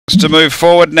to move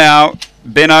forward now.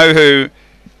 Benno, who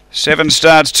 7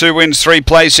 starts, 2 wins, 3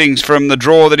 placings from the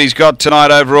draw that he's got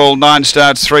tonight overall. 9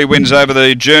 starts, 3 wins over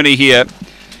the journey here.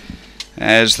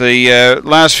 As the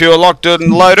last few are locked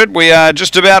and loaded, we are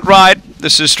just about right.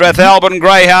 This is Strathalbyn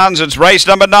Greyhounds. It's race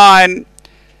number 9.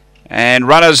 And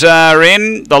runners are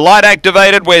in. The light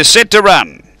activated. We're set to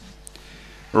run.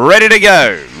 Ready to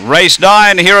go. Race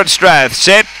 9 here at Strath.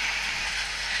 Set.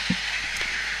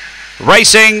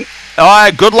 Racing.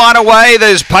 Good line away.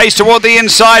 There's pace toward the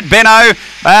inside. Benno.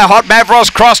 Hot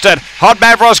Mavros crossed it. Hot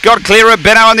Mavros got clear of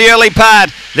Benno in the early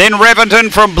part. Then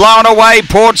Reventon from Blown Away,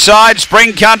 Port Side,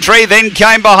 Spring Country. Then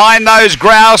came behind those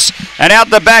Grouse. And out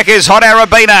the back is Hot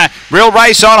Arabina. Real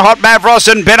race on Hot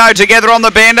Mavros and Benno together on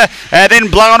the bend.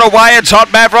 Then Blown Away. It's Hot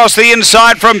Mavros the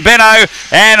inside from Benno.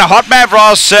 And Hot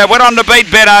Mavros went on to beat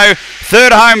Benno.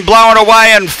 Third home Blown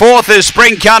Away, and fourth is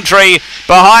Spring Country.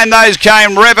 Behind those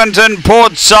came Reventon,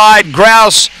 Port Side,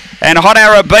 Grouse, and Hot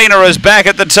Arabina is back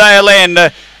at the tail end.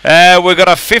 We've got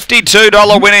a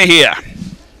 $52 winner here.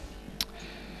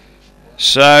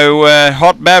 So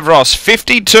Hot Mavros,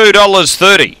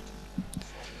 $52.30.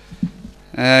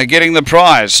 Getting the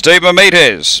prize. Steve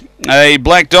Mamites, a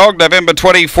black dog, November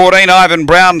 2014, Ivan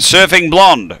Brown, Surfing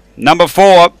Blonde. Number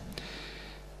 4,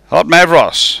 Hot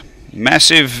Mavros.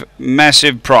 Massive,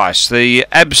 massive price. The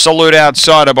absolute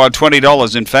outsider by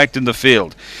 $20, in fact, in the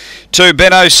field. 2,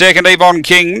 Benno, second, Yvonne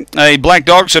King, a black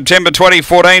dog, September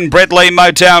 2014, Brett Lee,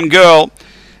 Motown Girl.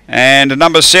 And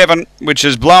number 7, which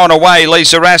is Blown Away,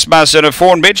 Lisa Rasmussen, a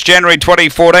fawn bitch, January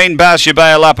 2014, Barsha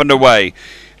Bale up and away.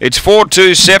 It's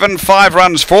 4-2-7, 5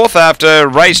 runs fourth after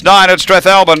race 9 at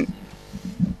Strathalbyn.